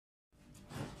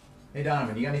Hey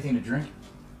Donovan, you got anything to drink?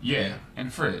 Yeah, in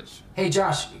the fridge. Hey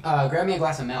Josh, grab me a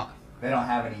glass of milk. They don't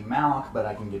have any Malk, but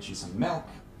I can get you some milk.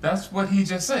 That's what he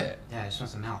just said. Yeah, I just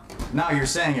want some milk. No, you're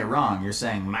saying it wrong. You're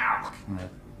saying Malk,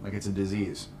 like it's a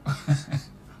disease.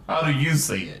 How do you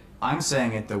say it? I'm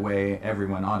saying it the way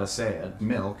everyone ought to say it.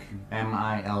 Milk,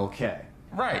 M-I-L-K.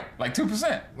 Right, like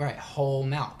 2%. Right, whole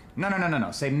milk. No.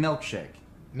 Say milkshake.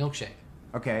 Milkshake.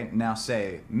 Okay, now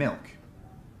say milk.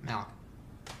 Milk.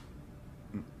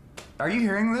 Are you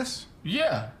hearing this?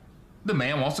 Yeah, the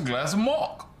man wants a glass of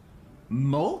milk.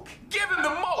 Milk? Give him the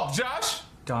milk, Josh!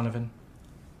 Donovan,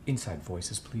 inside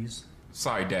voices, please.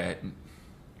 Sorry, Dad.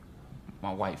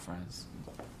 My white friends.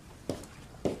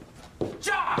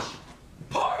 Josh!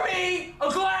 Pour me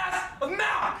a glass of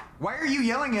milk! Why are you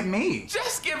yelling at me?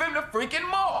 Just give him the freaking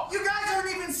milk! You guys aren't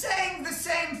even saying the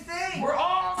same thing! We're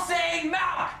all saying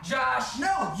milk, Josh!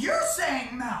 No, you're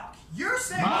saying milk! You're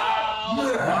saying Shut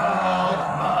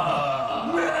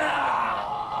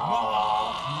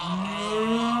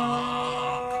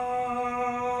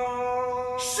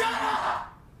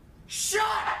up! Shut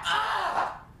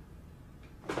up!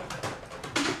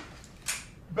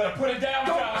 Better put it down,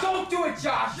 Josh! Don't do it,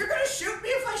 Josh! You're gonna shoot me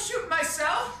if I shoot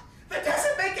myself? That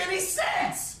doesn't make any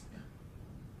sense!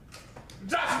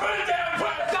 Josh, put it down,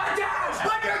 put it Gun down!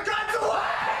 Put your guns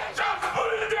away! Josh,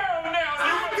 put it down now!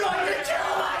 I'm going to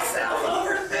kill myself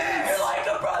over this! You're like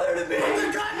a brother to me! Put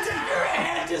the gun down! Your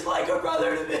aunt is like a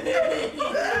brother to me!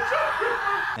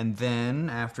 And then,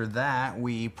 after that,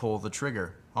 we pull the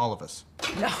trigger. All of us.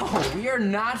 No, we are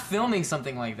not filming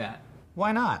something like that.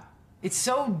 Why not? It's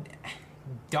so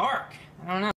dark. I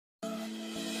don't know.